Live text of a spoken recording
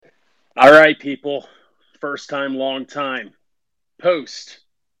All right, people. First time, long time. Post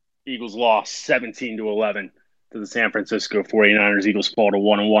Eagles lost 17-11 to the San Francisco 49ers. Eagles fall to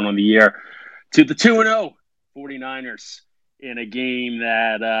 1-1 on the year to the 2-0 49ers in a game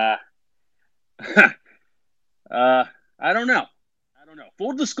that I don't know. I don't know.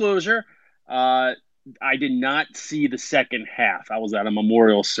 Full disclosure, uh, I did not see the second half. I was at a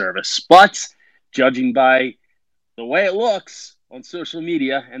memorial service, but judging by the way it looks on social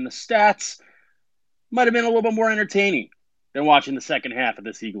media and the stats, might have been a little bit more entertaining than watching the second half of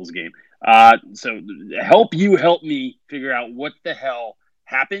this Eagles game. So help me figure out what the hell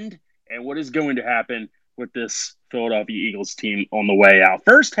happened and what is going to happen with this Philadelphia Eagles team on the way out.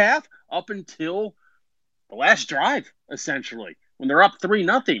 First half up until the last drive, essentially, when they're up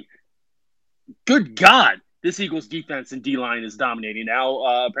 3-0. Good God, this Eagles defense and D line is dominating.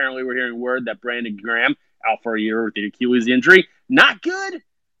 Now, apparently, we're hearing word that Brandon Graham out for a year with the Achilles injury. Not good.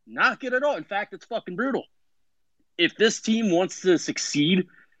 Not good at all. In fact, it's fucking brutal. If this team wants to succeed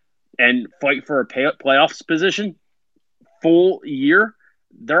and fight for a playoffs position full year,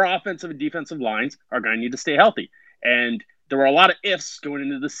 their offensive and defensive lines are going to need to stay healthy. And there were a lot of ifs going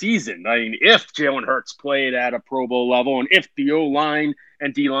into the season. I mean, if Jalen Hurts played at a Pro Bowl level, and if the O line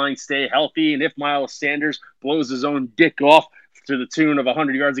and D line stay healthy, and if Miles Sanders blows his own dick off to the tune of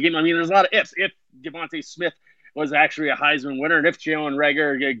 100 yards a game, I mean, there's a lot of ifs. If Devontae Smith was actually a Heisman winner, and if Jalen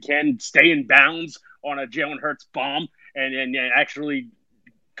Reagor can stay in bounds on a Jalen Hurts bomb and actually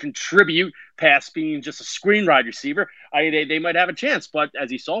contribute past being just a screen wide receiver, they might have a chance. But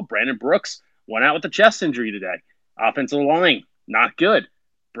as you saw, Brandon Brooks went out with a chest injury today. Offensive line, not good.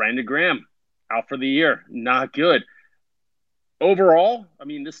 Brandon Graham, out for the year, not good. Overall, I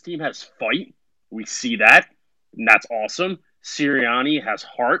mean, this team has fight. We see that, and that's awesome. Sirianni has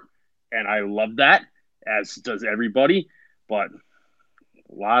heart, and I love that, as does everybody. But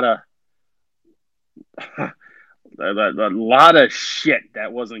a lot of a lot of shit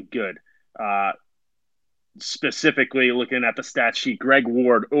that wasn't good. Specifically, looking at the stat sheet, Greg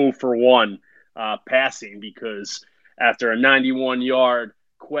Ward 0 for 1 passing because after a 91-yard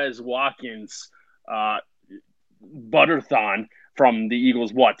Quez Watkins butterthon from the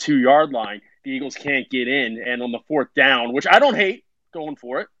Eagles, 2-yard line, the Eagles can't get in. And on the fourth down, which I don't hate going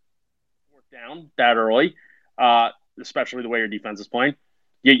for it, fourth down that early, especially the way your defense is playing,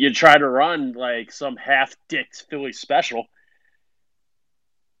 you try to run like some half-dicked Philly special.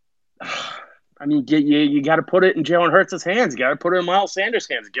 I mean, you got to put it in Jalen Hurts' hands. You got to put it in Miles Sanders'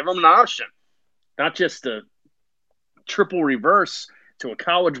 hands. Give him an option, not just a triple reverse to a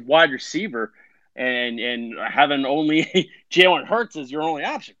college wide receiver and having only Jalen Hurts as your only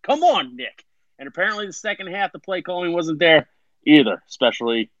option. Come on, Nick. And apparently the second half, the play calling wasn't there either,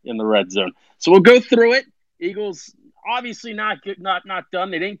 especially in the red zone. So we'll go through it. Eagles obviously not good, not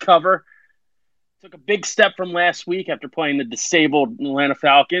done. They didn't cover. Took a big step from last week after playing the disabled Atlanta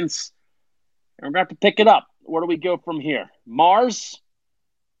Falcons. And we're going to have to pick it up. Where do we go from here? Mars,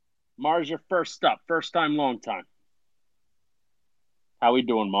 you're first up. First time, long time. How we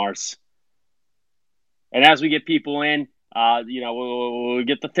doing, Mars? And as we get people in, we'll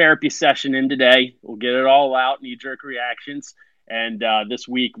get the therapy session in today. We'll get it all out, knee-jerk reactions. And this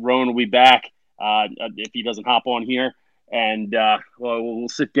week, Roan will be back if he doesn't hop on here. And we'll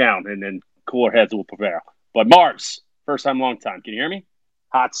sit down and then cooler heads will prevail. But Mars, first time, long time. Can you hear me?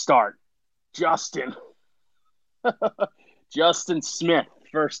 Hot start. Justin Smith,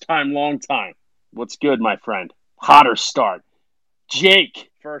 first time, long time. What's good, my friend? Hotter start.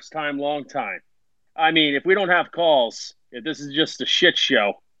 Jake, first time, long time. I mean, if we don't have calls, if this is just a shit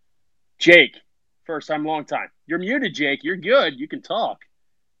show, Jake, first time, long time. You're muted, Jake. You're good. You can talk.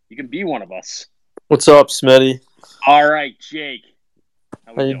 You can be one of us. What's up, Smitty? All right, Jake.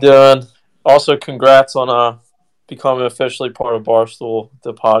 How you doing? Also, congrats on becoming officially part of Barstool,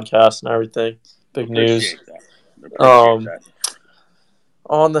 the podcast, and everything. Big news. Appreciate that.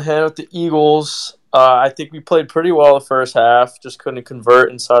 On the hand with the Eagles, I think we played pretty well the first half. Just couldn't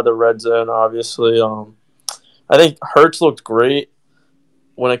convert inside the red zone, obviously. I think Hurts looked great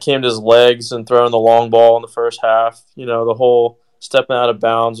when it came to his legs and throwing the long ball in the first half. You know, the whole stepping out of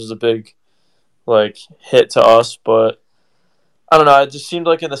bounds was a big hit to us, but I don't know. It just seemed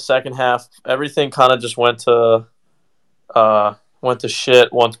like in the second half, everything kind of just went to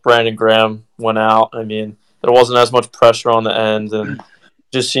shit once Brandon Graham went out. I mean, there wasn't as much pressure on the end, and it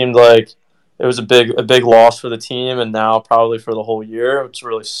just seemed like it was a big loss for the team, and now probably for the whole year, which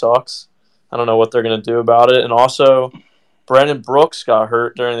really sucks. I don't know what they're going to do about it. And also, Brandon Brooks got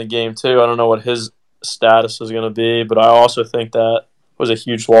hurt during the game too. I don't know what his status was going to be, but I also think that was a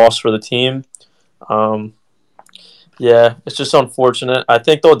huge loss for the team. Yeah, it's just unfortunate. I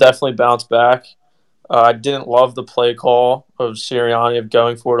think they'll definitely bounce back. I didn't love the play call of Sirianni of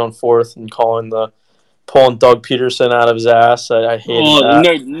going for it on fourth and pulling Doug Peterson out of his ass. I hated Oh,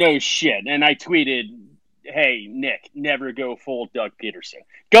 that. no shit. And I tweeted, "Hey Nick, never go full Doug Peterson.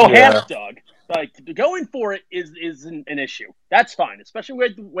 Go Yeah, half Doug. Like going for it is an issue. That's fine, especially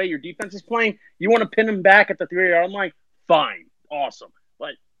with the way your defense is playing. You want to pin him back at the 3 yard line? Fine, awesome.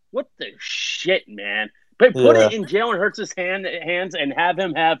 But what the shit, man? But put yeah, it in Jalen Hurts' hands and have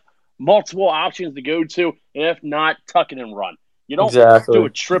him have multiple options to go to. If not, tuck it and run. You don't do a exactly.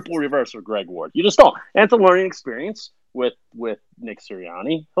 triple reverse with Greg Ward. You just don't. And it's a learning experience with Nick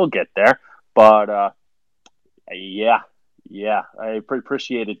Sirianni. He'll get there. But yeah, I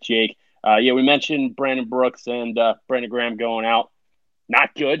appreciate it, Jake. Yeah, we mentioned Brandon Brooks and Brandon Graham going out.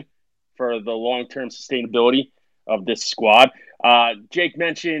 Not good for the long term sustainability of this squad. Jake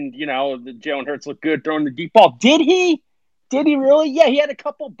mentioned, the Jalen Hurts looked good throwing the deep ball. Did he? Did he really? Yeah, he had a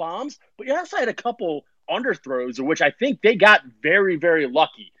couple bombs, but he also had a couple underthrows, which I think they got very, very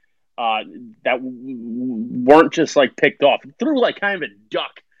lucky. That weren't just like picked off. Threw like kind of a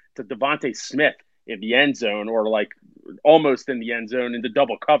duck to Devontae Smith in the end zone, or like almost in the end zone into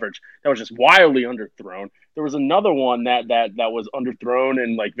double coverage. That was just wildly underthrown. There was another one that was underthrown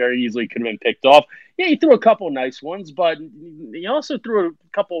and like very easily could have been picked off. Yeah, he threw a couple nice ones, but he also threw a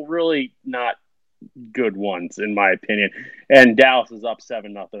couple really not good ones, in my opinion. And Dallas is up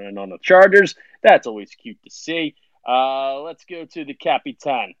 7-0 on the Chargers. That's always cute to see. Let's go to the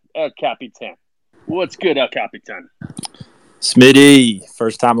Capitan. El Capitan. What's good, El Capitan? Smitty,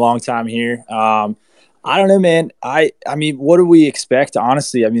 first time, long time here. I don't know, man. I mean, what do we expect?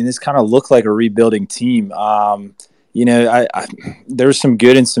 Honestly, I mean, this kind of looked like a rebuilding team. There's some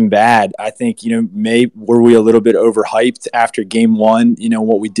good and some bad. I think maybe were we a little bit overhyped after game one?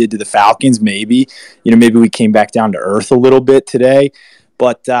 What we did to the Falcons. Maybe maybe we came back down to earth a little bit today.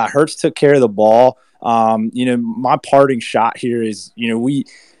 But Hurts took care of the ball. My parting shot here is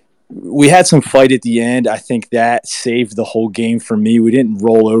we had some fight at the end. I think that saved the whole game for me. We didn't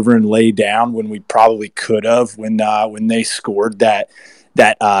roll over and lay down when we probably could have when they scored that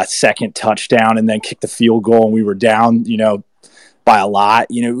second touchdown and then kicked the field goal and we were down, by a lot.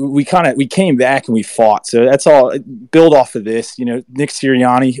 We came back and we fought. So that's all. Build off of this. Nick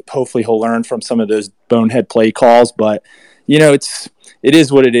Sirianni. Hopefully he'll learn from some of those bonehead play calls. But it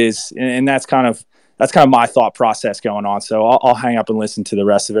is what it is, and that's kind of my thought process going on. So I'll hang up and listen to the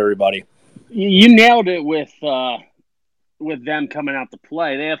rest of everybody. You nailed it with them coming out to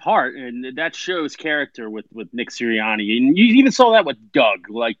play. They have heart, and that shows character with Nick Sirianni. And you even saw that with Doug.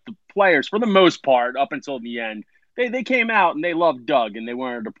 Like the players, for the most part, up until the end, they came out and they loved Doug and they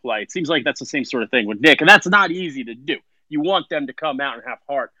wanted to play. It seems like that's the same sort of thing with Nick, and that's not easy to do. You want them to come out and have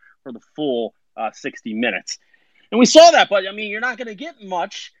heart for the full 60 minutes. And we saw that, but I mean, you're not going to get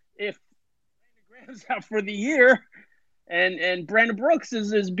much if Brandon Graham's out for the year and Brandon Brooks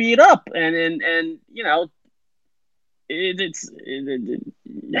is beat up and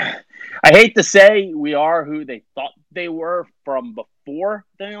I hate to say we are who they thought they were from before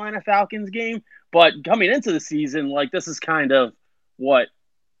the Atlanta Falcons game, but coming into the season, like this is kind of what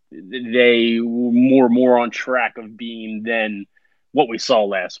they were more on track of being than what we saw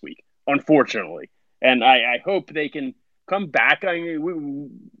last week, unfortunately. And I hope they can come back. I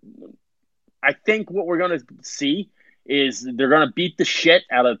mean, I think what we're going to see is they're going to beat the shit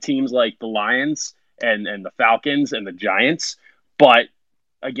out of teams like the Lions and the Falcons and the Giants, but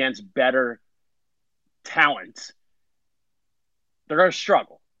against better talent, they're going to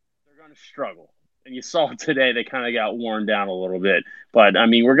struggle. They're going to struggle. And you saw today they kind of got worn down a little bit. But, I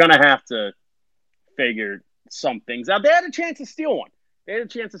mean, we're going to have to figure some things out. They had a chance to steal one.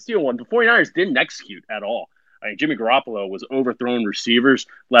 The 49ers didn't execute at all. I mean, Jimmy Garoppolo was overthrowing receivers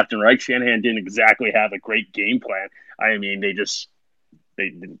left and right. Shanahan didn't exactly have a great game plan. I mean, they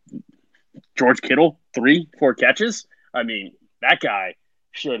George Kittle, 3-4 catches. I mean, that guy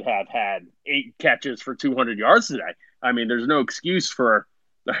should have had 8 catches for 200 yards today. I mean, there's no excuse for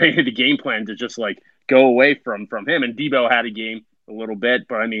the game plan to just like go away from him. And Debo had a game a little bit,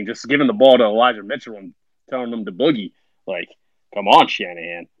 but I mean, just giving the ball to Elijah Mitchell and telling him to boogie, like, come on,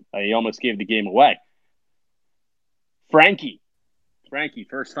 Shanahan. He almost gave the game away. Frankie,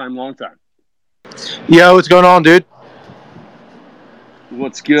 first time, long time. Yo, what's going on, dude?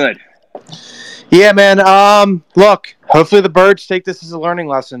 What's good? Yeah, man. Look, hopefully the Birds take this as a learning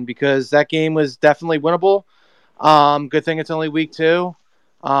lesson because that game was definitely winnable. Good thing it's only week 2.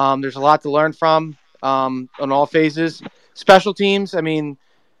 There's a lot to learn from on all phases. Special teams, I mean,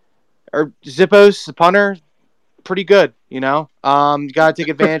 or Zippos, the punter, pretty good. You got to take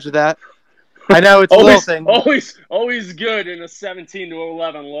advantage of that. I know it's a little thing. Always good in a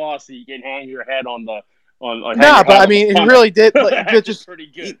 17-11 loss that you can hang your head on the on. Hang No, your but head I on the mean, it funnel. really did. That's Just pretty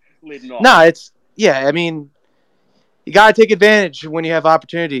good leading off. no, it's yeah. I mean, you got to take advantage when you have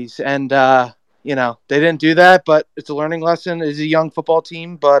opportunities, and they didn't do that. But it's a learning lesson. It's a young football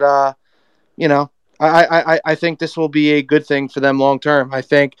team, but you know, I think this will be a good thing for them long term. I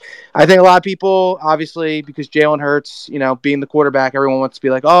think a lot of people, obviously, because Jalen Hurts, being the quarterback, everyone wants to be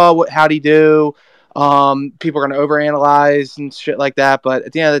like, oh, how'd he do? People are going to overanalyze and shit like that. But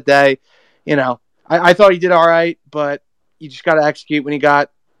at the end of the day, I thought he did all right, but you just got to execute when you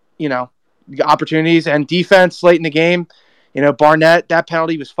got, opportunities and defense late in the game. Barnett, that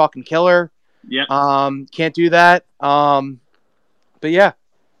penalty was fucking killer. Yep. Can't do that. But yeah.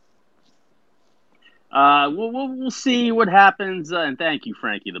 We'll see what happens, and thank you,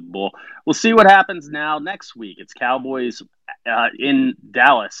 Frankie the Bull. We'll see what happens now next week. It's Cowboys in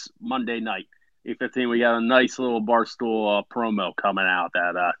Dallas Monday night, 8:15. We got a nice little Barstool promo coming out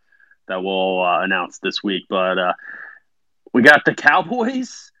that we'll announce this week. But we got the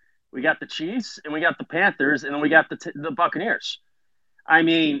Cowboys, we got the Chiefs, and we got the Panthers, and then we got the Buccaneers. I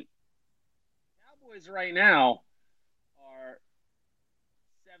mean, Cowboys right now are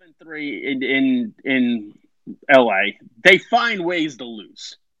 7-3 in LA. They find ways to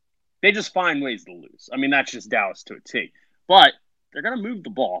lose. They just find ways to lose. I mean, that's just Dallas to a T. But they're going to move the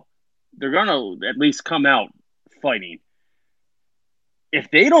ball. They're going to at least come out fighting. If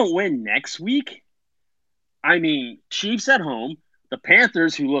they don't win next week, I mean, Chiefs at home, the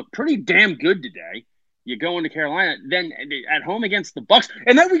Panthers, who look pretty damn good today, you go into Carolina, then at home against the Bucs,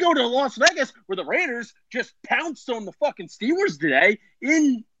 and then we go to Las Vegas, where the Raiders just pounced on the fucking Steelers today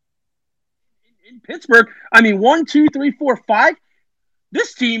in Pittsburgh. I mean, 1, 2, 3, 4, 5.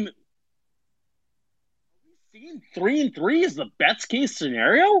 This team, 3-3 is the best case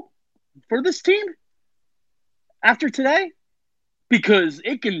scenario for this team after today, because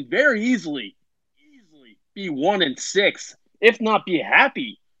it can very easily be 1-6, if not be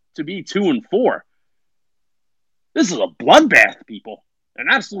happy to be 2-4. This is a bloodbath, people, an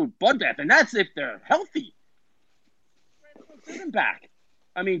absolute bloodbath, and that's if they're healthy. Back.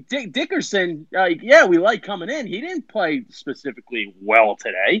 I mean, Dickerson, we like coming in. He didn't play specifically well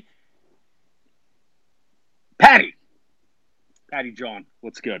today. Patty John,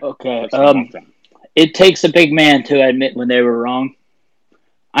 what's good? Okay. It takes a big man to admit when they were wrong.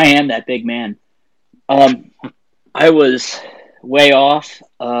 I am that big man. I was way off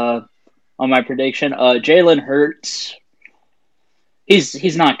on my prediction. Jalen Hurts,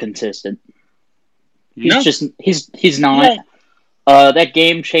 he's not consistent. He's not. No. That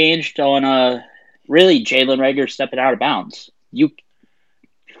game changed on really Jalen Reagor stepping out of bounds.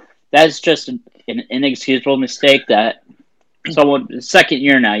 That's just an inexcusable mistake that second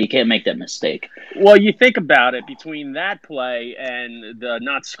year now, you can't make that mistake. Well, you think about it, between that play and the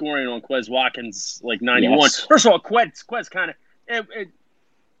not scoring on Quez Watkins, 91. Yes. First of all, Quez kind of,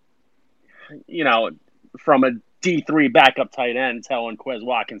 from a D3 backup tight end telling Quez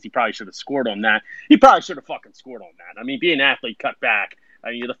Watkins he probably should have scored on that. He probably should have fucking scored on that. I mean, being an athlete, cut back.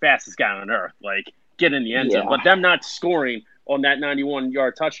 I mean, you're the fastest guy on earth. Get in the end zone. But them not scoring on that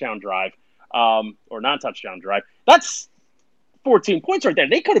 91-yard touchdown drive, or non-touchdown drive, that's 14 points right there.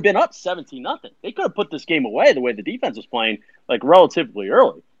 They could have been up 17-0. They could have put this game away the way the defense was playing, relatively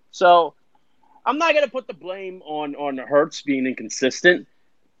early. So I'm not going to put the blame on Hurts being inconsistent,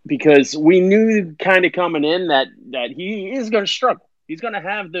 because we knew kind of coming in that he is going to struggle. He's going to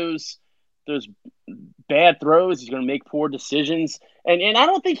have those bad throws. He's going to make poor decisions. And I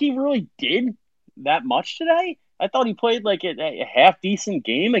don't think he really did that much today. I thought he played a half-decent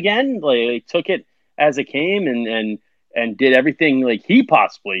game again. He took it as it came and did everything he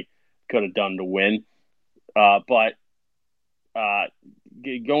possibly could have done to win. But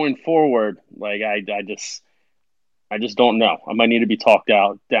going forward, I just don't know. I might need to be talked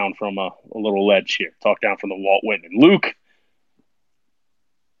down from a little ledge here. Talked down from the Walt Whitman.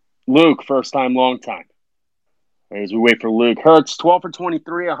 Luke, first time, long time. As we wait for Luke. Hurts, 12 for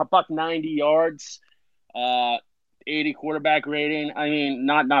 23, $190 yards, 80 quarterback rating. I mean,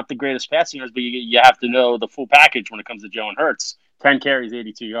 not the greatest passing yards, but you have to know the full package when it comes to Jalen Hurts. 10 carries,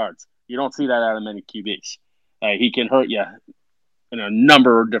 82 yards. You don't see that out of many QBs. He can hurt you in a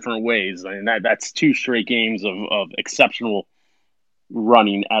number of different ways. I mean, that's 2 straight games of exceptional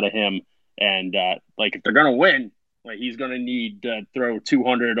running out of him. And if they're gonna win, he's gonna need to throw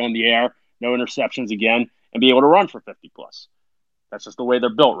 200 on the air, no interceptions again, and be able to run for 50 plus. That's just the way they're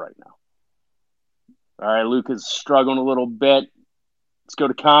built right now. All right, Luke is struggling a little bit. Let's go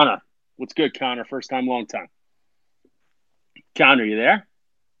to Connor. What's good, Connor? First time, long time. Connor, you there?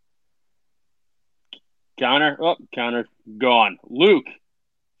 Connor? Oh, Connor, gone. Luke,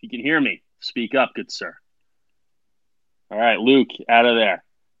 if you can hear me, speak up, good sir. All right, Luke, out of there.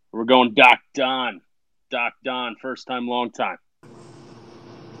 We're going Doc Don. Doc Don, first time, long time.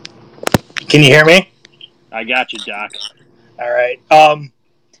 Can you hear me? I got you, Doc. All right.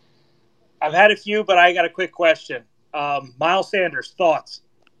 I've had a few, but I got a quick question. Miles Sanders, thoughts?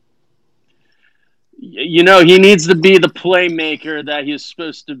 You know, he needs to be the playmaker that he's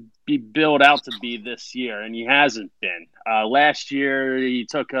supposed to be built out to be this year, and he hasn't been. Last year, he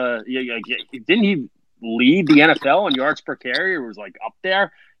took didn't he lead the NFL in yards per carry? It was like up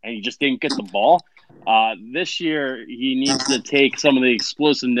there, and he just didn't get the ball. This year, he needs to take some of the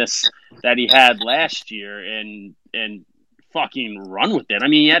explosiveness that he had last year and fucking run with it. I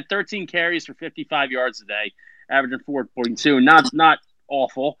mean, he had 13 carries for 55 yards a day, averaging 4.2. Not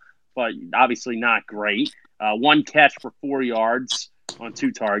awful, but obviously not great. One catch for 4 yards on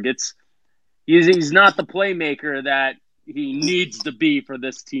 2 targets. He's not the playmaker that he needs to be for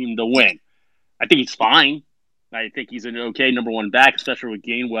this team to win. I think he's fine. I think he's an okay number 1 back, especially with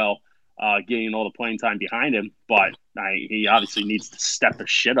Gainwell getting all the playing time behind him. But he obviously needs to step his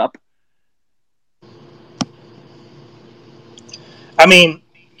shit up. I mean,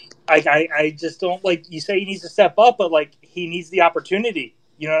 I just don't like you say he needs to step up, but like he needs the opportunity.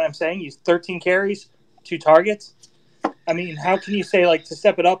 You know what I'm saying? He's 13 carries, 2 targets. I mean, how can you say like to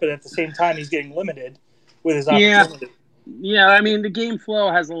step it up and at the same time he's getting limited with his opportunity? Yeah, I mean the game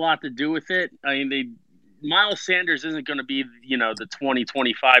flow has a lot to do with it. I mean Miles Sanders isn't going to be, the 20,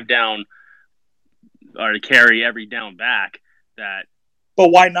 25 down or to carry every down back that. But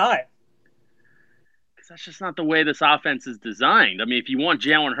why not? Because that's just not the way this offense is designed. I mean, if you want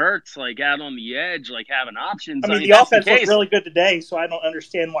Jalen Hurts like out on the edge, like having options. I mean the offense looked really good today, so I don't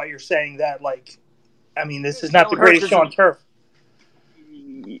understand why you're saying that. Like, I mean, this is not the greatest show on turf.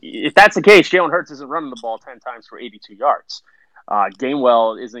 If that's the case, Jalen Hurts isn't running the ball 10 times for 82 yards.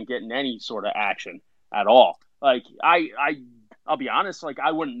 Gainwell isn't getting any sort of action at all. Like, I'll be honest, like,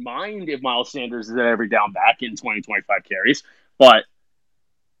 I wouldn't mind if Miles Sanders is at every down back in 20, 25 carries, but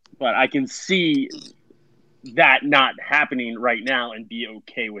I can see that not happening right now and be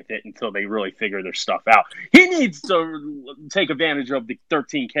okay with it until they really figure their stuff out. He needs to take advantage of the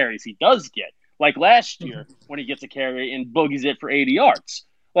 13 carries he does get. Like last year when he gets a carry and boogies it for 80 yards.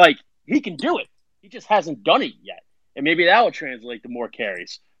 Like, he can do it. He just hasn't done it yet. And maybe that will translate to more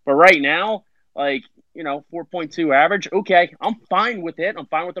carries. But right now, 4.2 average, okay, I'm fine with it. I'm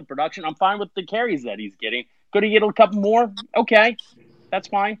fine with the production. I'm fine with the carries that he's getting. Could he get a couple more? Okay, that's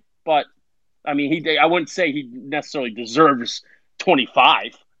fine. But, I mean, I wouldn't say he necessarily deserves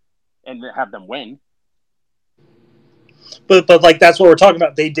 25 and have them win. But like that's what we're talking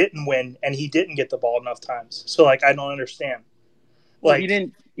about. They didn't win, and he didn't get the ball enough times. So like I don't understand. Well, he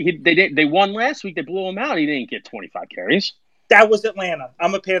didn't. They won last week. They blew him out. He didn't get 25 carries. That was Atlanta.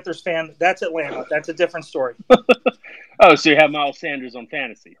 I'm a Panthers fan. That's Atlanta. That's a different story. Oh, so you have Miles Sanders on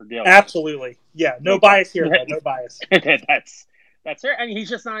fantasy for daily? Absolutely. Yeah. No bias here. Though. No bias. That's fair. I mean, he's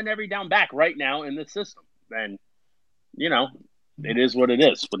just not an every down back right now in the system, and it is what it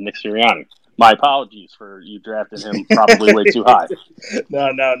is with Nick Sirianni. My apologies for you drafting him probably way too high.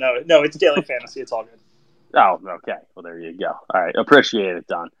 No. It's daily fantasy. It's all good. Oh, okay. Well, there you go. All right. Appreciate it,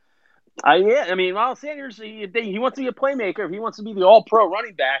 Don. I mean, Miles Sanders, he wants to be a playmaker. If he wants to be the all-pro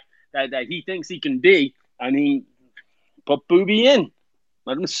running back that he thinks he can be, I mean, put Booby in.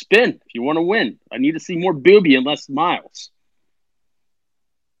 Let him spin if you want to win. I need to see more Booby and less Miles.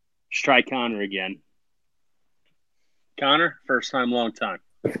 Let's try Connor again. Connor, first time, long time.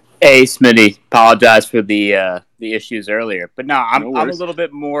 Hey, Smitty. Apologize for the issues earlier. But no, I'm a little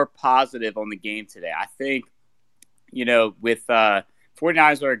bit more positive on the game today. I think, with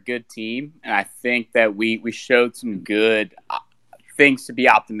 49ers are a good team, and I think that we showed some good things to be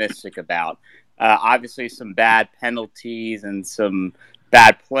optimistic about. Obviously, some bad penalties and some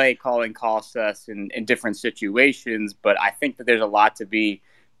bad play calling cost us in different situations, but I think that there's a lot to be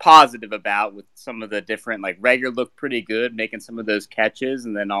positive about with some of the different, like Reagor looked pretty good making some of those catches,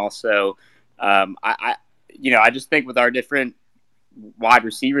 and then also I just think with our different wide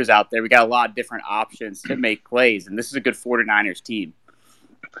receivers out there, we got a lot of different options to make plays, and this is a good 49ers team.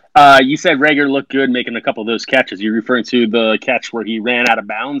 You said Reagor looked good making a couple of those catches. You're referring to the catch where he ran out of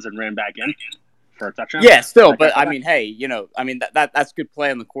bounds and ran back in for a touchdown? Yeah, still, but I mean, hey, that's good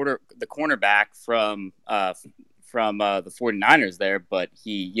play on the cornerback from the 49ers there, but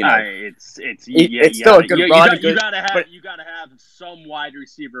he, it's still a good run. You gotta have some wide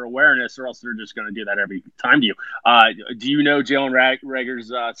receiver awareness, or else they're just going to do that every time to you. Do you know Jalen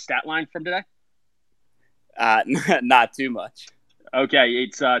Reagor's stat line from today? Not too much. Okay,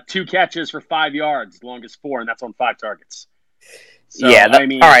 it's 2 catches for 5 yards, longest 4, and that's on 5 targets. So, yeah, I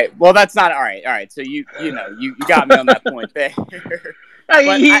mean, all right. Well, that's not all right. All right. So you got me on that point there.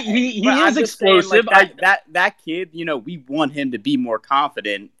 he is explosive. Saying, that kid, we want him to be more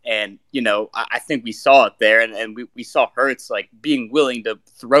confident, and I think we saw it there, and we saw Hurts like being willing to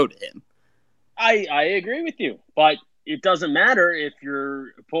throw to him. I agree with you, but it doesn't matter if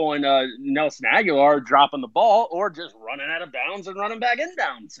you're pulling Nelson Aguilar, dropping the ball, or just running out of bounds and running back in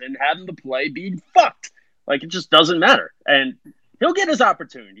bounds and having the play be fucked. Like, it just doesn't matter. And he'll get his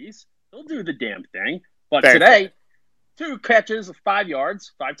opportunities. He'll do the damn thing. But today, 2 catches of 5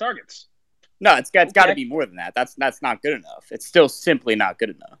 yards, 5 targets. No, it's got to be more than that. That's not good enough. It's still simply not good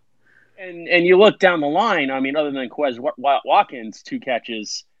enough. And you look down the line, I mean, other than Quez Watkins, 2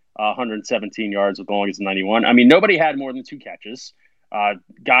 catches, 117 yards with the longest 91. I mean, nobody had more than 2 catches.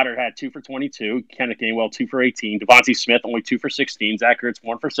 Goddard had 2 for 22. Kenneth Gainwell 2 for 18. Devontae Smith only 2 for 16. Zach Ertz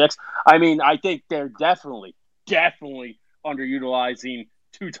 1 for 6. I mean, I think they're definitely underutilizing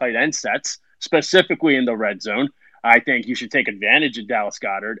 2 tight end sets, specifically in the red zone. I think you should take advantage of Dallas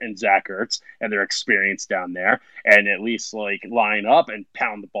Goedert and Zach Ertz and their experience down there, and at least like line up and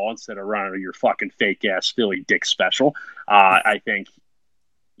pound the ball instead of running your fucking fake ass Philly Dick special. I think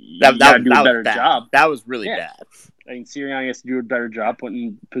that do a better job. That was really bad. I think Sirianni has to do a better job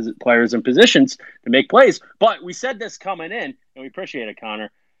putting players in positions to make plays. But we said this coming in, and we appreciate it,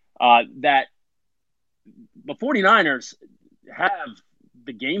 Connor, that the 49ers have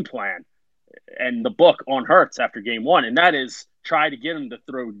the game plan and the book on Hurts after game 1, and that is try to get him to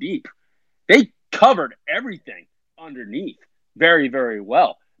throw deep. They covered everything underneath very, very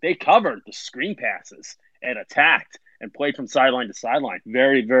well. They covered the screen passes and attacked and played from sideline to sideline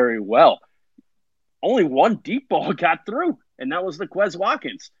very, very well. Only 1 deep ball got through, and that was the Quez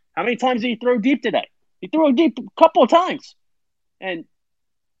Watkins. How many times did he throw deep today? He threw it deep a couple of times, and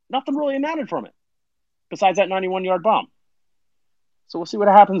nothing really mattered from it besides that 91-yard bomb. So we'll see what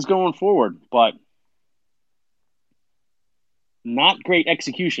happens going forward, but not great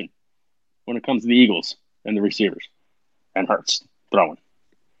execution when it comes to the Eagles and the receivers and Hurts throwing.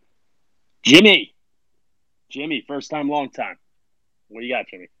 Jimmy, first time, long time. What do you got,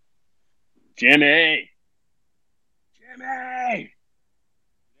 Jimmy? Jimmy! There,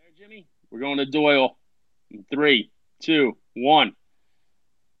 Jimmy? We're going to Doyle. In 3, 2, 1.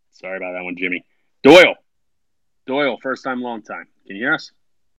 Sorry about that one, Jimmy. Doyle, first time, long time. Can you hear us?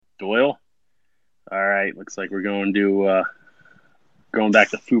 Doyle? All right, looks like we're going back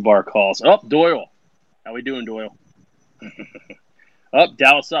to FUBAR calls. Oh, Doyle. How we doing, Doyle?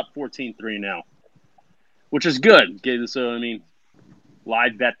 Dallas up 14-3 now, which is good. So,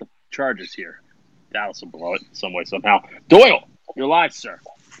 live bet the Chargers here. Dallas will blow it some way, somehow. Doyle, you're live, sir.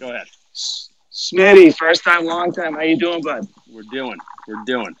 Go ahead. Smitty, first time, long time. How you doing, bud? We're doing.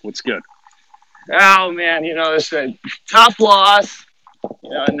 What's good? Oh, man, it's a tough loss.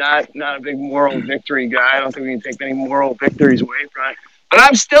 Not a big moral victory guy. I don't think we can take any moral victories away from it. But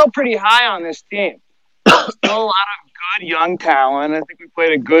I'm still pretty high on this team. Still a lot of good young talent. I think we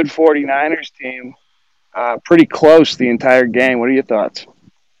played a good 49ers team. Pretty close the entire game. What are your thoughts?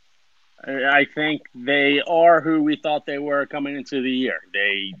 I think they are who we thought they were coming into the year.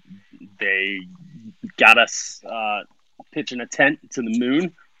 They got us pitching a tent to the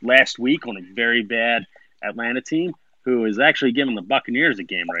moon last week on a very bad Atlanta team who is actually giving the Buccaneers a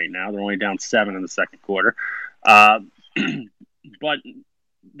game right now. They're only down 7 in the second quarter. But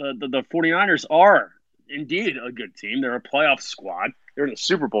the 49ers are indeed a good team. They're a playoff squad. They were in the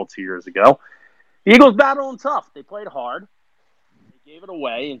Super Bowl 2 years ago. The Eagles battling tough. They played hard. They gave it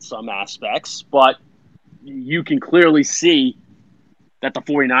away in some aspects, but you can clearly see that the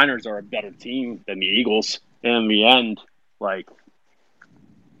 49ers are a better team than the Eagles. And in the end,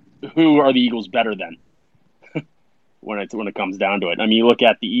 who are the Eagles better than when it comes down to it? You look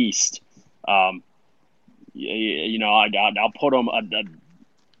at the East. I'll put them a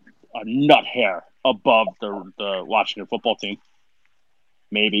nut hair above the Washington football team.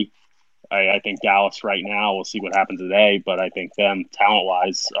 Maybe. I think Dallas right now, we'll see what happens today, but I think them,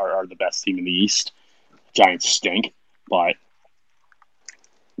 talent-wise, are the best team in the East. Giants stink, but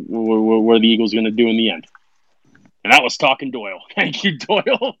what are the Eagles going to do in the end? And that was Talking Doyle. Thank you,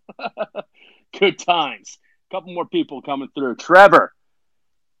 Doyle. Good times. A couple more people coming through. Trevor,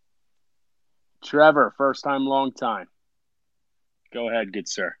 first time, long time. Go ahead, good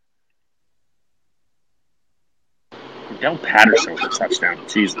sir. Del Patterson with a touchdown.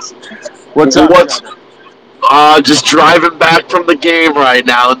 Jesus. What's up, Trevor? Just driving back from the game right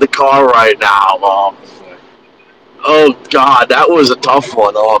now, in the car right now. Oh, God, that was a tough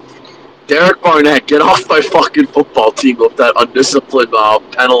one. Derek Barnett, get off my fucking football team with that undisciplined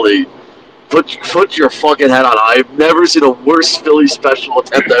penalty. Put your fucking head on. I've never seen a worse Philly special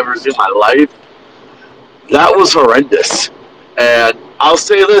attempt I've ever seen in my life. That was horrendous. And I'll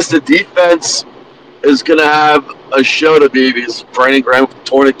say this, the defense is going to have a show to be because Brandon Graham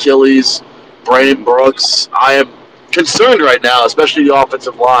torn Achilles, Brandon Brooks. I am concerned right now, especially the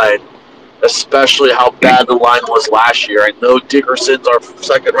offensive line, especially how bad the line was last year. I know Dickerson's our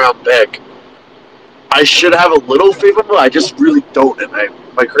second-round pick. I should have a little faith in him, I just really don't. Am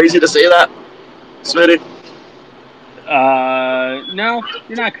I crazy to say that, Smitty? No,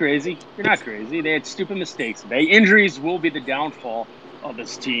 you're not crazy. You're not crazy. They had stupid mistakes today. Injuries will be the downfall of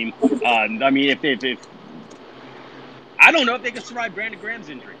this team. I mean, if I don't know if they can survive Brandon Graham's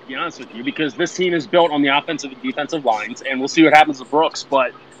injury, to be honest with you, because this team is built on the offensive and defensive lines, and we'll see what happens to Brooks.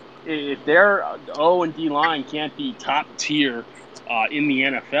 But if their O and D line can't be top tier in the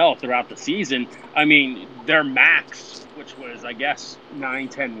NFL throughout the season, I mean, their max, which was, I guess,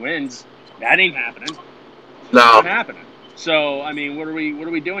 9-10 wins, that ain't happening. No. Not happening. So, I mean, what are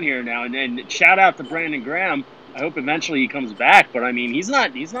we doing here now? And shout out to Brandon Graham. I hope eventually he comes back, but I mean, he's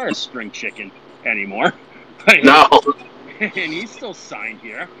not a spring chicken anymore. No. And he's still signed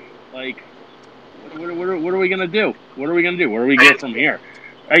here. Like, what are we gonna do? What are we gonna do? Where do we go from here?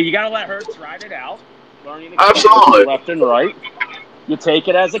 You gotta let Hurts ride it out, learning Absolutely. left and right. You take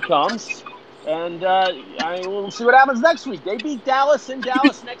it as it comes. And we'll see what happens next week. They beat Dallas in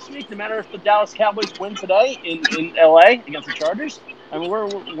Dallas next week. No matter if the Dallas Cowboys win today in L.A. against the Chargers, I mean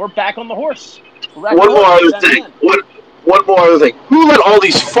we're back on the horse. One more other thing. One more other thing. Who let all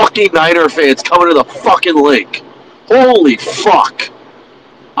these fucking Niner fans come into the fucking link? Holy fuck!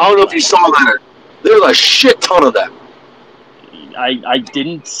 I don't know if you saw that. There's a shit ton of them. I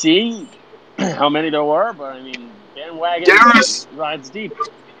didn't see how many there were, but I mean bandwagon rides deep.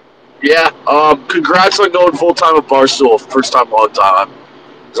 Yeah, congrats on going full-time at Barstool. First time, long time.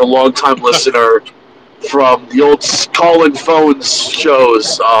 He's a long-time listener from the old call-in phones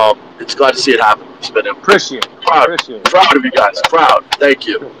shows. It's glad to see it happen. It's been Appreciate it. Proud of you guys. Proud. Thank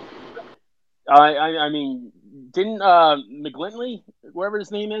you. I mean, didn't McGlintley, whoever his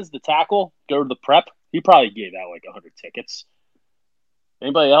name is, the tackle, go to the prep? He probably gave out like 100 tickets.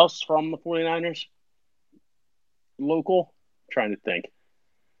 Anybody else from the 49ers? Local? I'm trying to think.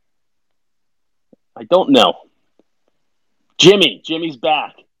 I don't know. Jimmy's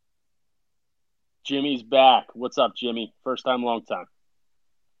back. Jimmy's back. What's up, Jimmy? First time, long time.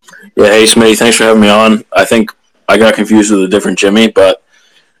 Yeah, hey, Smitty. Thanks for having me on. I think I got confused with a different Jimmy, but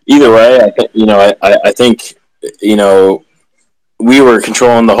either way, I think we were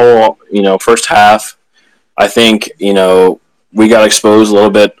controlling the whole first half. I think we got exposed a little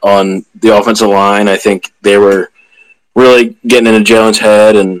bit on the offensive line. I think they were really getting into Jalen's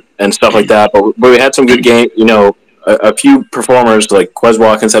head and stuff like that. But we had some good game. A few performers like Quez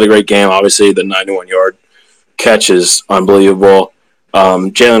Watkins had a great game. Obviously, the 91-yard catch is unbelievable.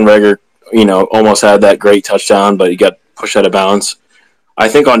 Jalen Reagor, almost had that great touchdown, but he got pushed out of bounds. I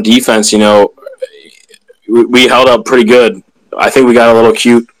think on defense, we held up pretty good. I think we got a little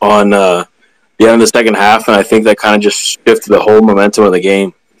cute on the end of the second half, and I think that kind of just shifted the whole momentum of the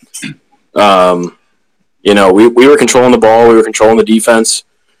game. We were controlling the ball, we were controlling the defense,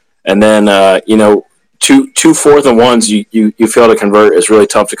 and then two 4th and 1s you fail to convert is really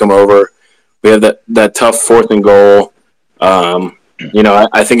tough to come over. We have that tough 4th and goal.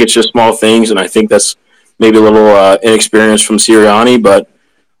 I think it's just small things, and I think that's maybe a little inexperience from Sirianni, but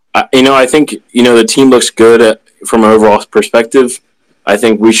I think the team looks good from an overall perspective. I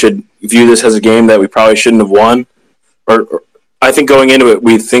think we should view this as a game that we probably shouldn't have won. Or I think going into it,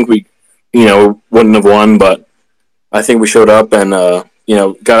 we think we wouldn't have won, but I think we showed up and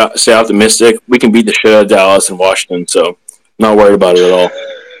got to stay optimistic. We can beat the shit out of Dallas and Washington, so not worried about it at all.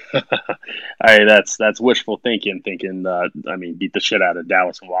 All right, that's wishful thinking. Beat the shit out of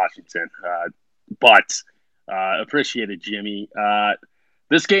Dallas and Washington. But appreciate it, Jimmy.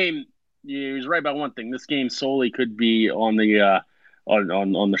 This game, he was right about one thing. This game solely could be on the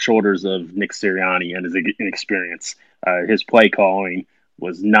on the shoulders of Nick Sirianni and his inexperience. His play calling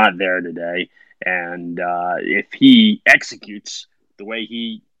was not there today, and if he executes the way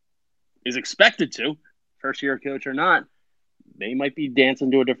he is expected to, first-year coach or not, they might be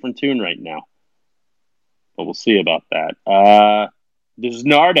dancing to a different tune right now. But we'll see about that.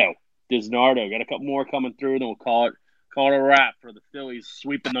 Disnardo. Got a couple more coming through, then we'll call it a wrap for the Phillies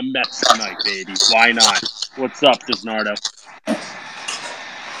sweeping the Mets tonight, baby. Why not? What's up, Disnardo?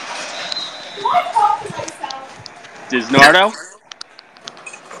 Disnardo?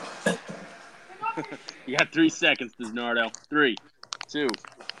 You got 3 seconds, Disnardo. 3, 2,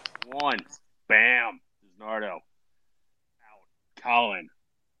 1. Bam. Nardo. Out. Colin,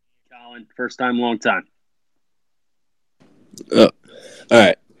 first time, long time. All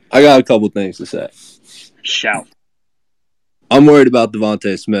right. I got a couple things to say. Shout. I'm worried about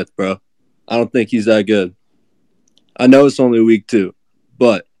Devontae Smith, bro. I don't think he's that good. I know it's only week 2,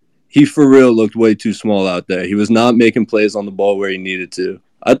 but he for real looked way too small out there. He was not making plays on the ball where he needed to.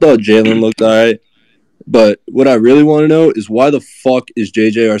 I thought Jalen looked all right, but what I really want to know is why the fuck is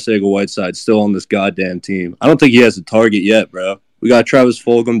J.J. Arcega-Whiteside still on this goddamn team? I don't think he has a target yet, bro. We got Travis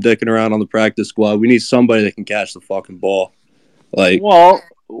Fulgham dicking around on the practice squad. We need somebody that can catch the fucking ball. Well,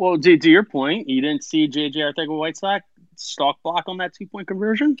 to your point, you didn't see J.J. Arcega-Whiteside stalk block on that 2-point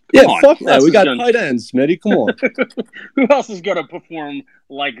conversion? Come on. Fuck that. We got tight ends, Smitty. Come on. Who else is going to perform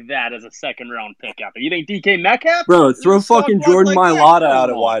like that as a second-round pick out there? You think DK Metcalf? Bro, throw fucking Jordan Mailata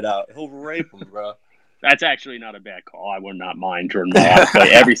out at wideout. He'll rape him, bro. That's actually not a bad call. I would not mind Jordan Mailata play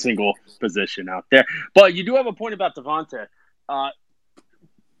every single position out there. But you do have a point about Devontae. The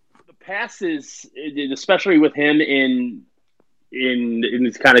passes, especially with him in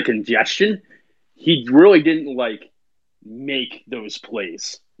this kind of congestion, he really didn't make those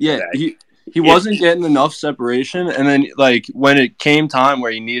plays. Yeah, he wasn't getting enough separation, and then when it came time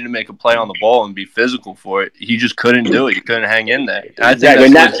where he needed to make a play on the ball and be physical for it, he just couldn't do it. He couldn't hang in there. And I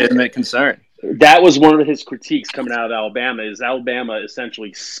think that's a legitimate concern. That was one of his critiques coming out of Alabama. Is Alabama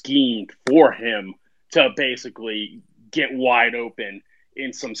essentially schemed for him to basically get wide open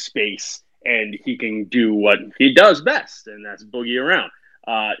in some space, and he can do what he does best, and that's boogie around.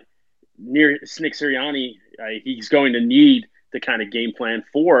 Near Nick Sirianni, he's going to need the kind of game plan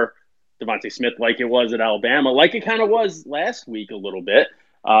for Devontae Smith like it was at Alabama, like it kind of was last week a little bit,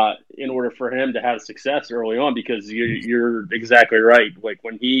 in order for him to have success early on, because you're exactly right. Like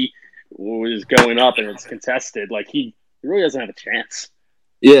when he was going up and it's contested, he really doesn't have a chance.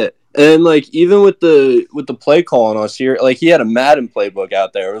 Yeah, and even with the play calling us here, he had a Madden playbook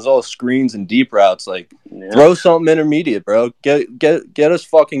out there. It was all screens and deep routes. Throw something intermediate, bro. Get us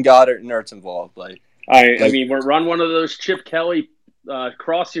fucking Goddard and Ertz involved. I mean, we're run one of those Chip Kelly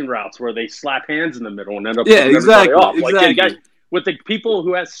crossing routes where they slap hands in the middle and end up putting everybody off. Exactly. With the people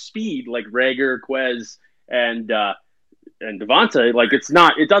who has speed like Rager, Quez, and Devontae,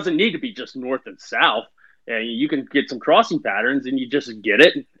 it doesn't need to be just north and south. And you can get some crossing patterns, and you just get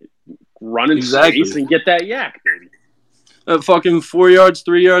it, run in space, and get that yak, baby. Fucking 4 yards,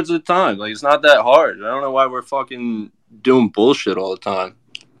 3 yards at a time. It's not that hard. I don't know why we're fucking doing bullshit all the time.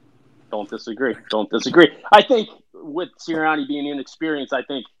 Don't disagree. I think with Sirianni being inexperienced, I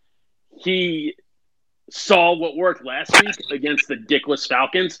think he saw what worked last week against the dickless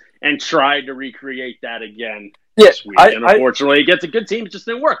Falcons and tried to recreate that again this week. And unfortunately, against a good team, it just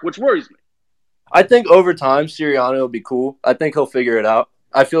didn't work, which worries me. I think over time, Sirianni will be cool. I think he'll figure it out.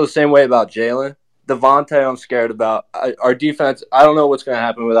 I feel the same way about Jalen. Devontae, I'm scared about. Our defense, I don't know what's going to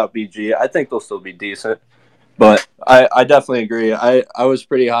happen without BG. I think they'll still be decent. But I definitely agree. I was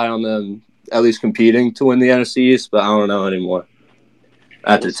pretty high on them at least competing to win the NFC East, but I don't know anymore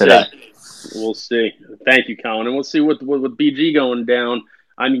after today. We'll see. Thank you, Colin. And we'll see with BG going down.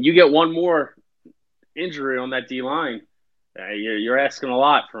 I mean, you get one more injury on that D-line. You're asking a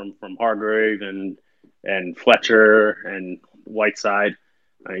lot from Hargrave and Fletcher and Whiteside.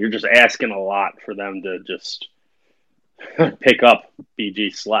 You're just asking a lot for them to just pick up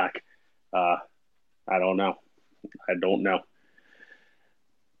BG slack. I don't know.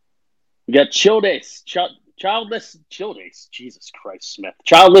 We got Childress. Childless Childress. Jesus Christ, Smith.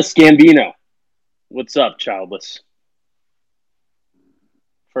 Childless Gambino. What's up, Childless?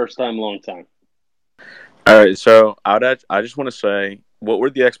 First time, long time. All right, so I just want to say, what were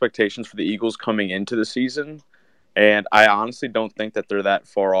the expectations for the Eagles coming into the season? And I honestly don't think that they're that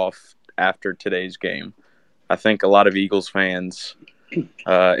far off after today's game. I think a lot of Eagles fans,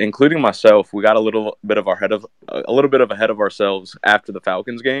 including myself, we got a little bit ahead of ourselves after the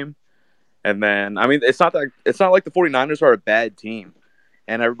Falcons game. And then, I mean, it's not like the 49ers are a bad team.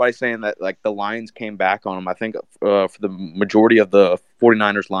 And everybody's saying that the Lions came back on them. I think for the majority of the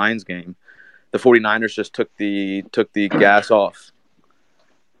 49ers Lions game, the 49ers just took the gas off.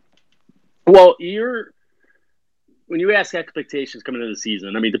 Well, when you ask expectations coming into the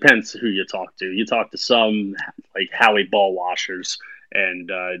season, I mean, it depends who you talk to. You talk to some like Howie ball washers,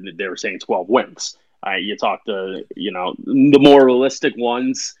 and they were saying 12 wins. You talk to the more realistic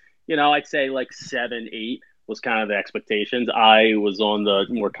ones. I'd say 7, 8 was kind of the expectations. I was on the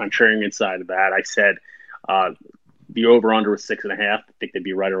more contrarian side of that. I said the over/under was 6.5. I think they'd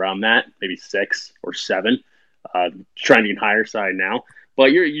be right around that, maybe 6 or 7. Trying to get higher side now,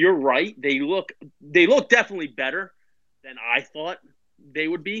 but you're right. They look definitely better than I thought they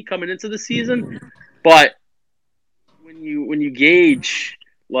would be coming into the season. But when you gauge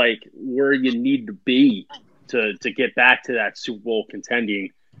like where you need to be to get back to that Super Bowl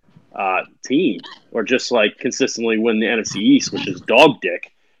contending team, or just like consistently win the NFC East, which is dog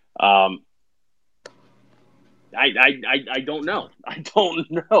dick. I don't know. I don't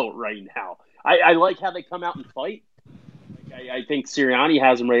know right now. I like how they come out and fight. Like, I think Sirianni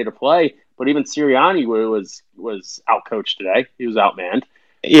has them ready to play, but even Sirianni was outcoached today. He was outmanned.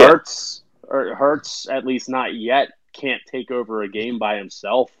 Yeah. Hurts, at least not yet, can't take over a game by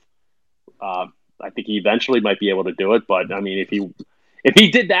himself. I think he eventually might be able to do it, but I mean, if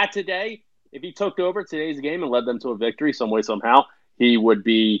he did that today, if he took over today's game and led them to a victory some way somehow, he would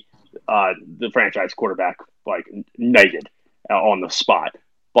be the franchise quarterback, like naked on the spot.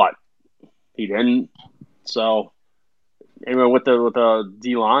 But he didn't. So anyway, with the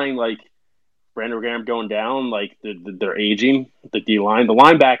D line, like Brandon Graham going down, like they're aging. The D line, the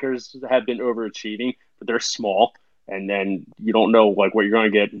linebackers have been overachieving, but they're small, and then you don't know like what you're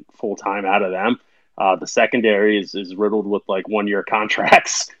going to get full time out of them. The secondary is riddled with like 1-year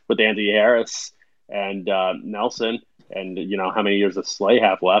contracts with Andy Harris and Nelson, and you know how many years does Slay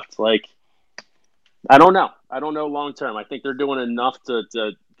have left? Like, I don't know. I don't know long term. I think they're doing enough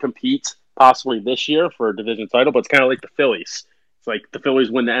to compete possibly this year for a division title, but it's kind of like the Phillies. It's like the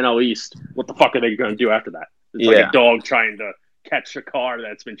Phillies win the NL East. What the fuck are they going to do after that? It's like a dog trying to catch a car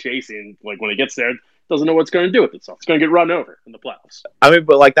that's been chasing. Like when it gets there, doesn't know what's going to do with itself. It's going to get run over in the playoffs. I mean,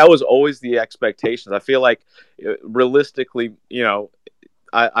 but like that was always the expectations. I feel like realistically, you know,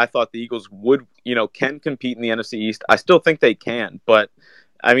 I thought the Eagles would, you know, can compete in the NFC East. I still think they can, but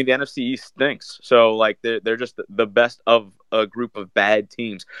I mean, the NFC East stinks. So, like, they're just the best of a group of bad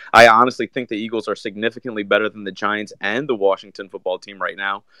teams. I honestly think the Eagles are significantly better than the Giants and the Washington football team right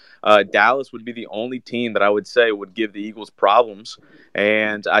now. Dallas would be the only team that I would say would give the Eagles problems.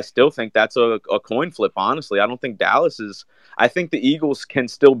 And I still think that's a coin flip, honestly. I don't think Dallas is – I think the Eagles can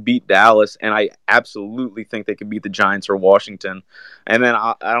still beat Dallas, and I absolutely think they can beat the Giants or Washington. And then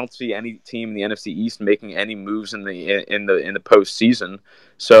I don't see any team in the NFC East making any moves in the postseason.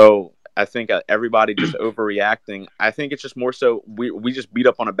 So I think everybody just overreacting. I think it's just more so we just beat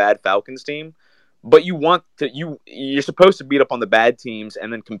up on a bad Falcons team, but you're supposed to beat up on the bad teams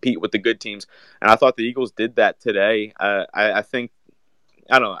and then compete with the good teams. And I thought the Eagles did that today. I think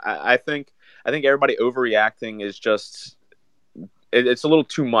everybody overreacting is just it's a little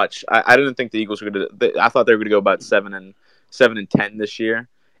too much. I didn't think the Eagles were going to. I thought they were going to go about 7-10 this year,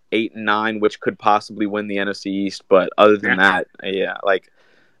 8-9, which could possibly win the NFC East. But other than that, yeah, like.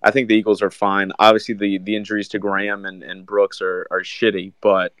 I think the Eagles are fine. Obviously, the injuries to Graham and Brooks are shitty,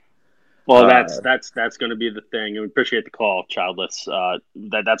 but that's going to be the thing. And we appreciate the call, Childless.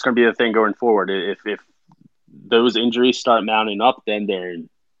 That's going to be the thing going forward. If those injuries start mounting up, then they're in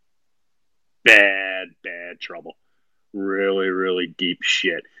bad trouble. Really, really deep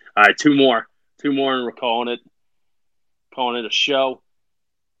shit. All right, two more, and we're calling it a show.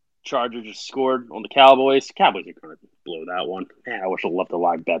 Chargers just scored on the Cowboys. Cowboys are going to blow that one. Man, I wish I loved to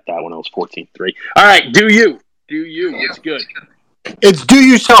live bet that when I was 14-3. All right, do you? It's good. It's do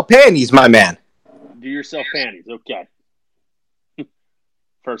you sell panties, my man. Do yourself panties. Okay.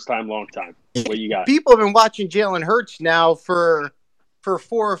 First time, long time. What you got? People have been watching Jalen Hurts now for 4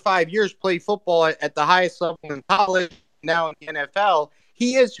 or 5 years play football at the highest level in college, now in the NFL.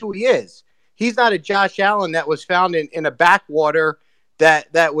 He is who he is. He's not a Josh Allen that was found in a backwater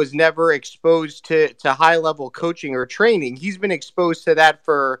that was never exposed to high-level coaching or training. He's been exposed to that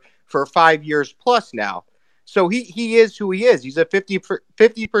for 5 years plus now. So he is who he is. He's a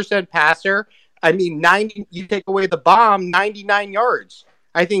 50% passer. I mean, 90. You take away the bomb, 99 yards.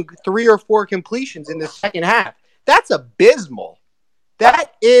 I think 3 or 4 completions in the second half. That's abysmal.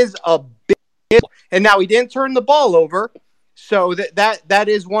 That is abysmal. And now he didn't turn the ball over, so that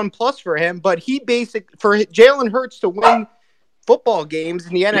is one plus for him. But for Jalen Hurts to win football games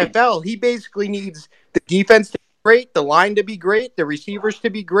in the NFL, he basically needs the defense to be great, the line to be great, the receivers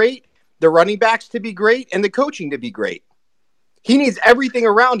to be great, the running backs to be great, and the coaching to be great. He needs everything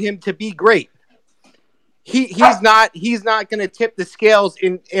around him to be great. He's not going to tip the scales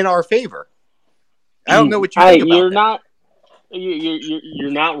in our favor. I don't know what you think about that.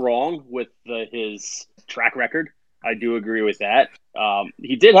 You're not wrong with his track record. I do agree with that.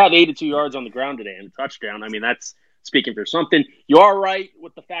 He did have 82 yards on the ground today and a touchdown. I mean, that's speaking for something. You are right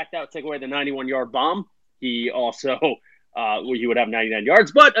with the fact that take away the 91-yard bomb. He also he would have 99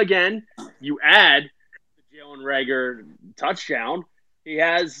 yards. But again, you add the Jalen Reagor touchdown, he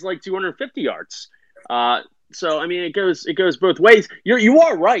has like 250 yards. So I mean, it goes both ways. You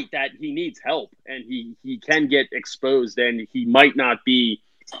are right that he needs help, and he can get exposed, and he might not be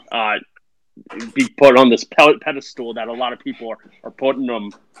put on this pedestal that a lot of people are putting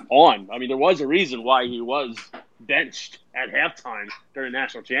him on. I mean, there was a reason why he was benched at halftime during the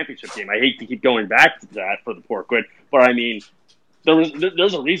national championship game. I hate to keep going back to that for the poor quid, but I mean,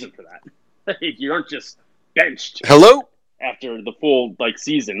 there's a reason for that. You aren't just benched. Hello? After the full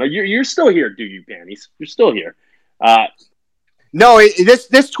season. You're still here, do you, Panties? You're still here. No,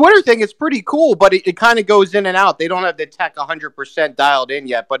 this Twitter thing is pretty cool, but it kind of goes in and out. They don't have the tech 100% dialed in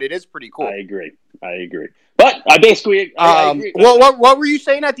yet, but it is pretty cool. I agree. But I basically I agree. What were you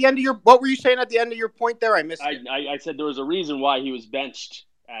saying at the end of your point there? I missed it. I said there was a reason why he was benched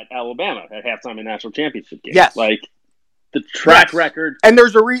at Alabama at halftime in national championship game. Yes. Like the track record. And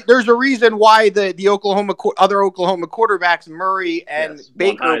there's a reason why the other Oklahoma quarterbacks, Murray and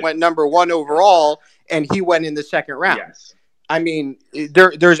Baker, went number 1 overall, and he went in the second round. Yes. I mean,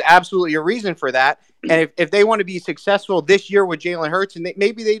 there's absolutely a reason for that. And if they want to be successful this year with Jalen Hurts, and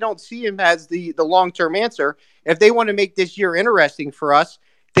maybe they don't see him as the long-term answer, if they want to make this year interesting for us,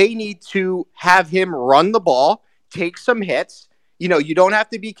 they need to have him run the ball, take some hits. You know, you don't have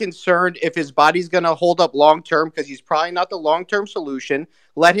to be concerned if his body's going to hold up long-term because he's probably not the long-term solution.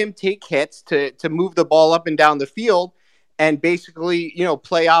 Let him take hits to move the ball up and down the field and basically,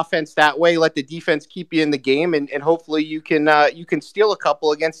 play offense that way. Let the defense keep you in the game, and hopefully you can steal a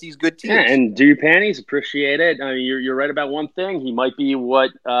couple against these good teams. Yeah, and do your Panties, appreciate it. I mean, you're right about one thing. He might be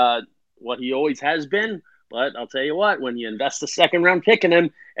what he always has been, but I'll tell you what, when you invest a second-round pick in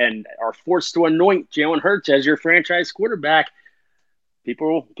him and are forced to anoint Jalen Hurts as your franchise quarterback,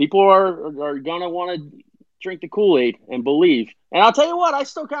 people are gonna want to drink the Kool-Aid and believe. And I'll tell you what, I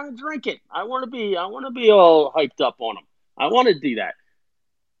still kind of drink it. I want to be all hyped up on him. I want to do that.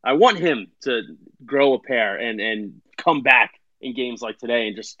 I want him to grow a pair and come back in games like today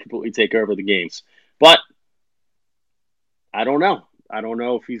and just completely take over the games. But I don't know. I don't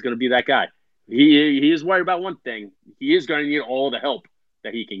know if he's going to be that guy. He is worried about one thing. He is going to need all the help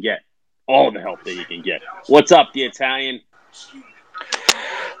that he can get. All the help that he can get. What's up, the Italian?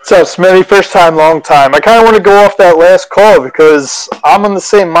 What's up, Smitty? First time, long time. I kind of want to go off that last call because I'm in the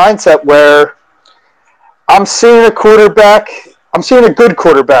same mindset where I'm seeing a quarterback. I'm seeing a good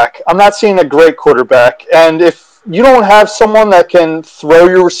quarterback. I'm not seeing a great quarterback. And if you don't have someone that can throw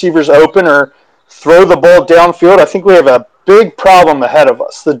your receivers open or throw the ball downfield, I think we have a big problem ahead of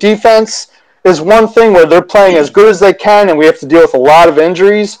us. The defense is one thing where they're playing as good as they can, and we have to deal with a lot of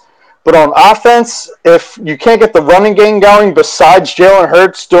injuries. But on offense, if you can't get the running game going besides Jalen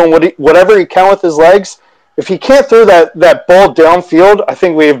Hurts doing whatever he can with his legs, if he can't throw that ball downfield, I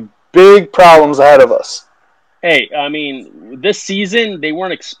think we have big problems ahead of us. Hey, I mean, this season, they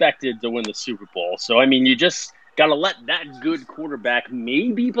weren't expected to win the Super Bowl. So, I mean, you just got to let that good quarterback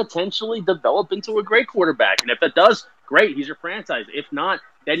maybe potentially develop into a great quarterback. And if it does, great, he's your franchise. If not,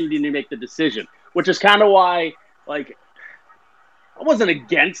 then you need to make the decision, which is kind of why, like, I wasn't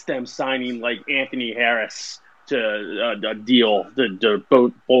against them signing like Anthony Harris to a deal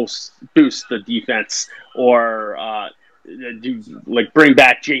to boost the defense, or bring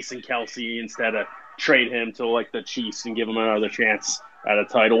back Jason Kelsey instead of trade him to like the Chiefs and give him another chance at a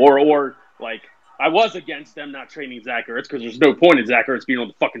title, or like I was against them not trading Zach Ertz because there's no point in Zach Ertz being on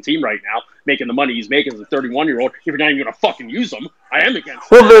the fucking team right now, making the money he's making as a 31-year-old. If you're not even going to fucking use him, I am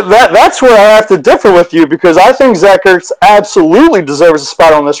against. Well, that's where I have to differ with you because I think Zach Ertz absolutely deserves a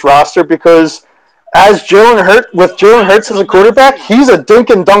spot on this roster because with Jalen Hurts as a quarterback, he's a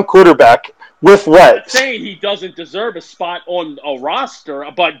dink and dunk quarterback with legs. I'm not saying he doesn't deserve a spot on a roster,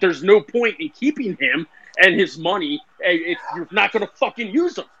 but there's no point in keeping him and his money if you're not going to fucking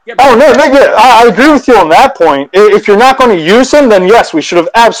use him. Yeah, I agree with you on that point. If you're not going to use him, then yes, we should have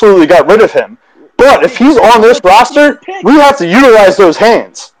absolutely got rid of him. But if he's on this roster, we have to utilize those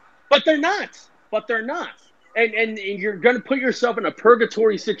hands. But they're not. And you're going to put yourself in a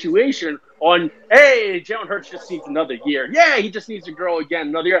purgatory situation on, hey, Jalen Hurts just needs another year. Yeah, he just needs to grow again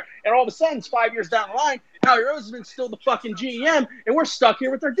another year. And all of a sudden, it's 5 years down the line, Howie Roseman's still the fucking GM, and we're stuck here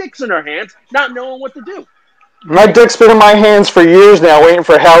with our dicks in our hands, not knowing what to do. My dick's been in my hands for years now, waiting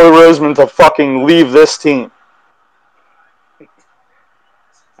for Howie Roseman to fucking leave this team.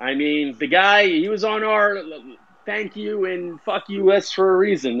 I mean, the guy, he was on our thank you and fuck you list for a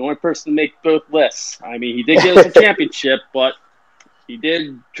reason. The only person to make both lists. I mean, he did get us a championship, but he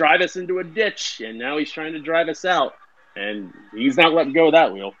did drive us into a ditch, and now he's trying to drive us out. And he's not letting go of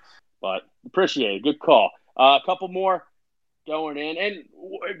that wheel. But appreciate it. Good call. A couple more going in.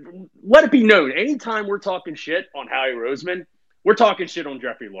 And let it be known, anytime we're talking shit on Howie Roseman, we're talking shit on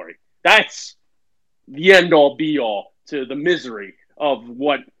Jeffrey Lurie. That's the end-all, be-all to the misery of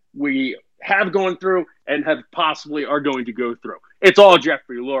what we have gone through and have possibly are going to go through. It's all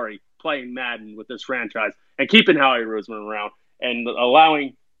Jeffrey Lurie playing Madden with this franchise and keeping Howie Roseman around and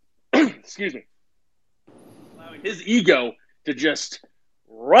allowing, excuse me, allowing his ego to just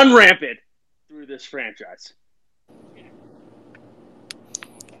run rampant through this franchise.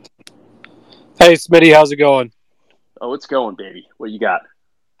 Hey, Smitty, how's it going? Oh, it's going, baby. What you got?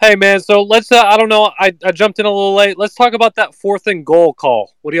 Hey, man, so let's, I don't know, I jumped in a little late. Let's talk about that 4th and goal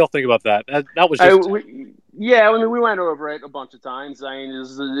call. What do y'all think about that? That was just... we went over it a bunch of times. I mean,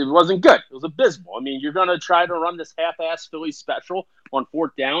 it wasn't good. It was abysmal. I mean, you're going to try to run this half-ass Philly special on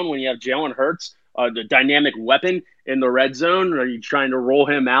 4th down when you have Jalen Hurts, the dynamic weapon in the red zone. Are you trying to roll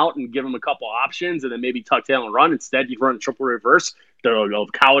him out and give him a couple options and then maybe tuck tail and run? Instead, you run a triple reverse, the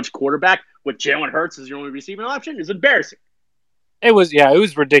college quarterback with Jalen Hurts as your only receiving option. Is embarrassing. It was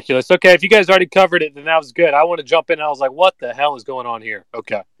ridiculous. Okay, if you guys already covered it, then that was good. I want to jump in. I was like, what the hell is going on here?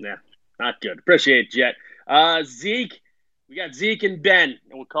 Okay. Yeah, not good. Appreciate it, Jet. Zeke, we got Zeke and Ben, and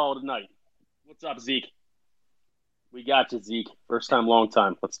we'll call it a night. What's up, Zeke? We got you, Zeke. First time, long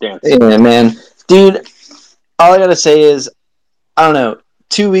time. Let's dance. Yeah, man. Dude, all I got to say is, I don't know,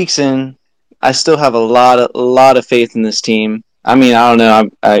 2 weeks in, I still have a lot of faith in this team. I mean, I don't know.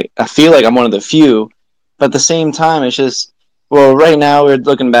 I feel like I'm one of the few, but at the same time, it's just, well, right now we're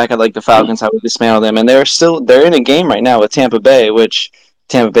looking back at like the Falcons, how we dismantled them, and they're in a game right now with Tampa Bay, which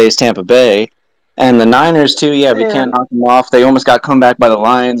Tampa Bay is Tampa Bay, and the Niners too. Yeah, we can't knock them off. They almost got come back by the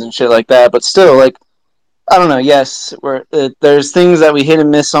Lions and shit like that, but still, like, I don't know. Yes, there's things that we hit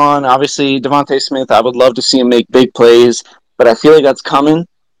and miss on. Obviously, Devontae Smith, I would love to see him make big plays, but I feel like that's coming.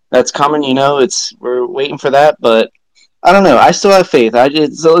 That's coming. You know, we're waiting for that, but I don't know. I still have faith.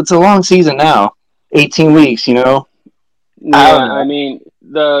 It's a long season now, 18 weeks. You know. Yeah, I mean,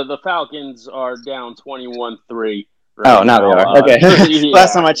 the Falcons are down 21-3 right now. Now they are. Okay. Yeah.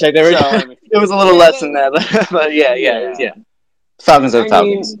 Last time I checked, it was a little less than that. But yeah. Falcons are the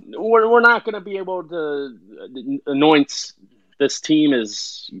Falcons. We're not going to be able to anoint this team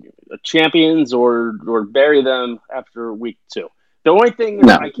as champions or bury them after week 2. The only thing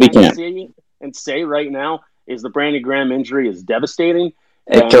I can see and say right now is the Brandon Graham injury is devastating.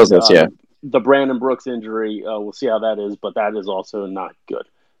 It kills us, yeah. The Brandon Brooks injury, we'll see how that is, but that is also not good.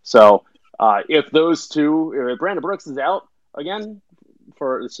 So if those two, if Brandon Brooks is out again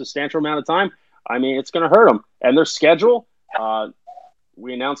for a substantial amount of time, I mean, it's going to hurt them. And their schedule,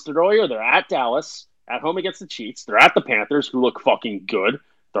 we announced it earlier, they're at Dallas, at home against the Chiefs. They're at the Panthers, who look fucking good.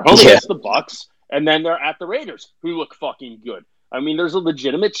 They're home against the Bucks, and then they're at the Raiders, who look fucking good. I mean, there's a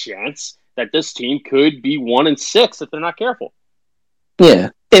legitimate chance that this team could be 1-6 if they're not careful. Yeah,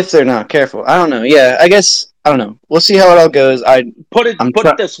 if they're not careful. I don't know. Yeah, I guess, I don't know. We'll see how it all goes. Put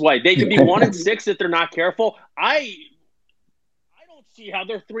it this way. They could be 1-6 if they're not careful. I don't see how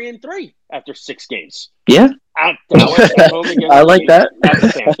they're 3-3 after 6 games. Yeah. At Dallas, at home against I like that. At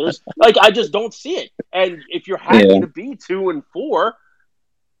the Panthers. Like, I just don't see it. And if you're happy to be 2-4,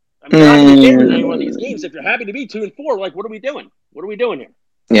 I mean, not going to get in any one of these games. If you're happy to be 2-4, like, what are we doing? What are we doing here?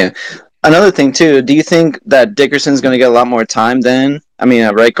 Yeah. Another thing, too, do you think that Dickerson's going to get a lot more time then? I mean,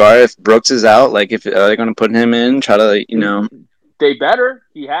 at right guard, if Brooks is out, like, if they're going to put him in, try to, you know. They better.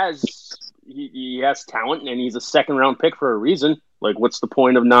 He has talent, and he's a second-round pick for a reason. Like, what's the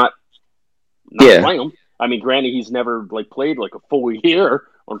point of not playing him? I mean, granted, he's never, like, played, like, a full year,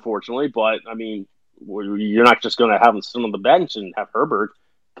 unfortunately. But, I mean, you're not just going to have him sit on the bench and have Herbert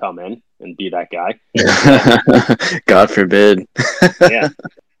come in and be that guy. God forbid. Yeah.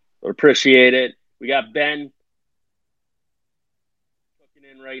 Appreciate it. We got Ben cooking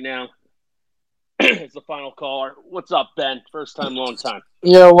in right now. It's the final caller. What's up, Ben? First time, long time.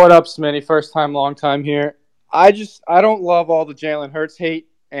 Yo, what up, Smitty? First time, long time here. I don't love all the Jalen Hurts hate,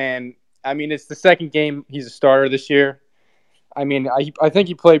 and I mean, it's the second game he's a starter this year. I mean, I think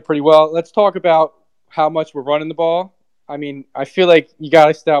he played pretty well. Let's talk about how much we're running the ball. I mean, I feel like you got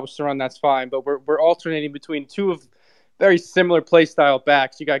to establish the run, that's fine, but we're alternating between two of very similar play style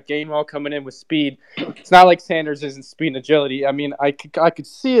backs. You got Gainwell coming in with speed. It's not like Sanders isn't speed and agility. I mean, I could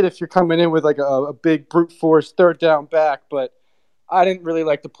see it if you're coming in with like a big brute force third down back, but I didn't really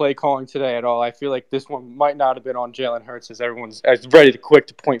like the play calling today at all. I feel like this one might not have been on Jalen Hurts as everyone's ready to quick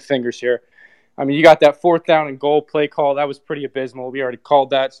to point fingers here. I mean, you got that 4th down and goal play call. That was pretty abysmal. We already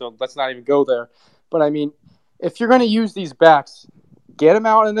called that, so let's not even go there. But, I mean, if you're going to use these backs, get them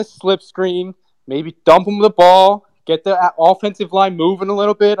out in the slip screen, maybe dump them the ball, get the offensive line moving a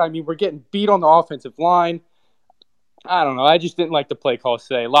little bit. I mean, we're getting beat on the offensive line. I don't know. I just didn't like the play call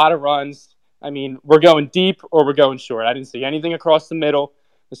today. A lot of runs. I mean, we're going deep or we're going short. I didn't see anything across the middle.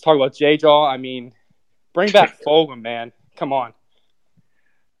 Let's talk about J-Jaw. I mean, Bring back Fulgham, man. Come on.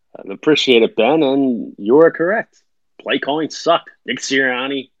 I appreciate it, Ben, and you are correct. Play calling sucked. Nick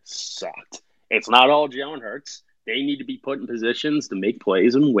Sirianni sucked. It's not all Jalen Hurts. They need to be put in positions to make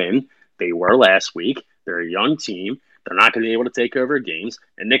plays and win. They were last week. They're a young team. They're not going to be able to take over games.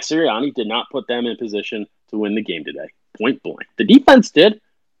 And Nick Sirianni did not put them in position to win the game today. Point blank. The defense did.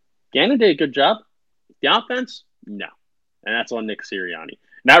 Gannon did a good job. The offense, no. And that's on Nick Sirianni.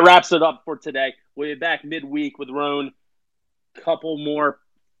 And that wraps it up for today. We'll be back midweek with Roan. Couple more,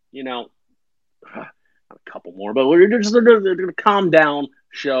 not a couple more, but we're just going to calm down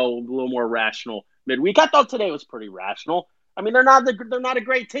show, a little more rational midweek. I thought today was pretty rational. I mean, they're not a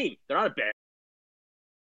great team. They're not a bad